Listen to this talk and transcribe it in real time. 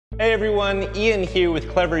Hey everyone, Ian here with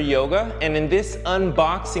Clever Yoga, and in this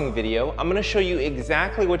unboxing video, I'm gonna show you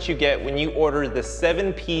exactly what you get when you order the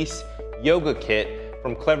 7-piece yoga kit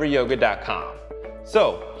from cleveryoga.com.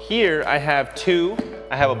 So here I have two.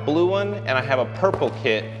 I have a blue one and I have a purple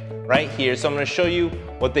kit right here. So I'm gonna show you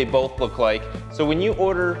what they both look like. So when you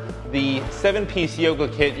order the 7-piece yoga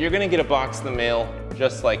kit, you're gonna get a box in the mail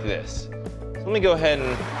just like this. So let me go ahead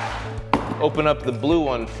and open up the blue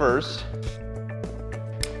one first.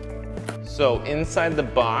 So inside the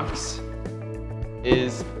box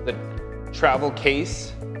is the travel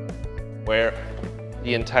case where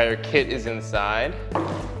the entire kit is inside.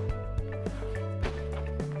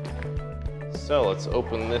 So let's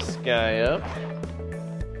open this guy up.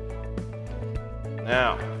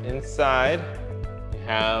 Now, inside you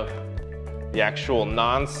have the actual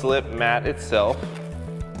non-slip mat itself.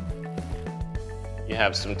 You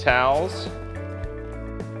have some towels.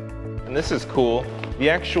 And this is cool. The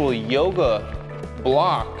actual yoga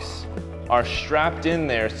blocks are strapped in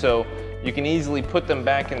there, so you can easily put them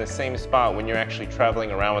back in the same spot when you're actually traveling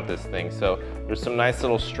around with this thing. So there's some nice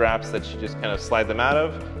little straps that you just kind of slide them out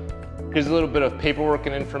of. Here's a little bit of paperwork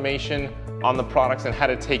and information on the products and how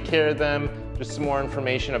to take care of them. Just some more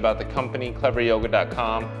information about the company,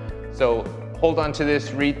 cleveryoga.com. So hold on to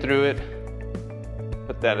this, read through it,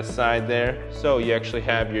 put that aside there. So you actually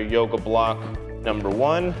have your yoga block number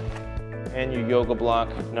 1 and your yoga block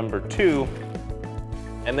number 2,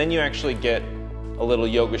 and then you actually get a little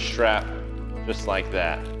yoga strap just like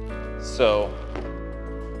that. So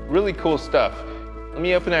really cool stuff. Let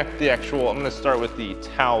me open up the actual, I'm gonna start with the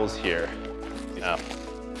towels here.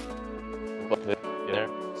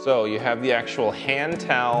 So you have the actual hand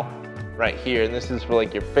towel right here, and this is for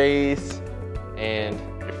like your face and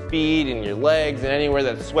your feet and your legs and anywhere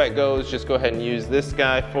that sweat goes, just go ahead and use this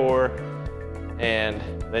guy for. And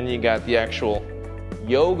then you got the actual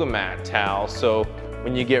yoga mat towel. So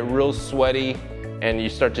when you get real sweaty and you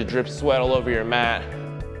start to drip sweat all over your mat,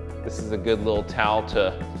 this is a good little towel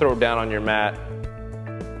to throw down on your mat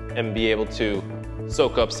and be able to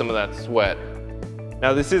soak up some of that sweat.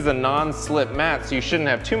 Now this is a non-slip mat, so you shouldn't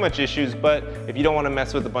have too much issues, but if you don't want to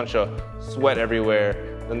mess with a bunch of sweat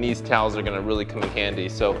everywhere, then these towels are gonna really come in handy.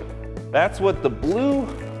 So that's what the blue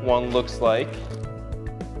one looks like.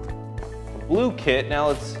 Blue kit. Now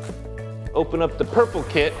let's open up the purple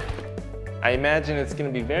kit. I imagine it's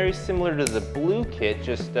going to be very similar to the blue kit,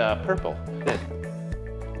 just purple.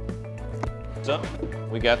 So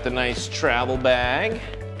we got the nice travel bag.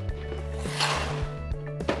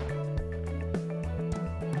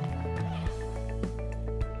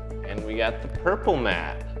 And we got the purple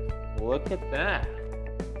mat. Look at that.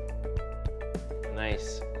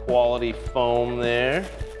 Nice quality foam there.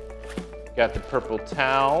 Got the purple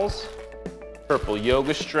towels. Purple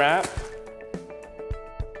yoga strap,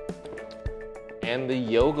 and the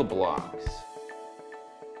yoga blocks.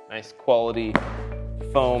 Nice quality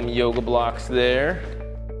foam yoga blocks there.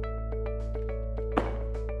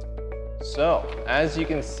 So, as you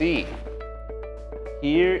can see,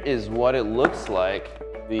 here is what it looks like.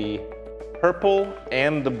 The purple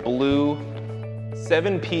and the blue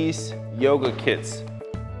 7-piece yoga kits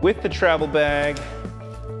with the travel bag,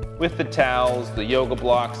 with the towels, the yoga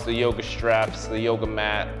blocks, the yoga straps, the yoga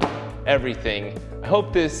mat, everything. I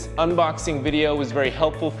hope this unboxing video was very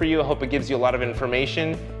helpful for you. I hope it gives you a lot of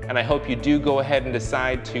information, and I hope you do go ahead and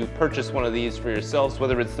decide to purchase one of these for yourselves,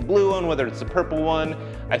 whether it's the blue one, whether it's the purple one.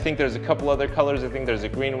 I think there's a couple other colors. I think there's a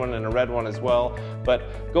green one and a red one as well. But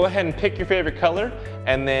go ahead and pick your favorite color,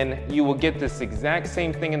 and then you will get this exact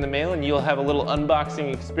same thing in the mail, and you'll have a little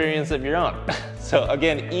unboxing experience of your own. So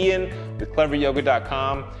again, Ian with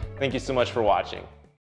cleveryoga.com. Thank you so much for watching.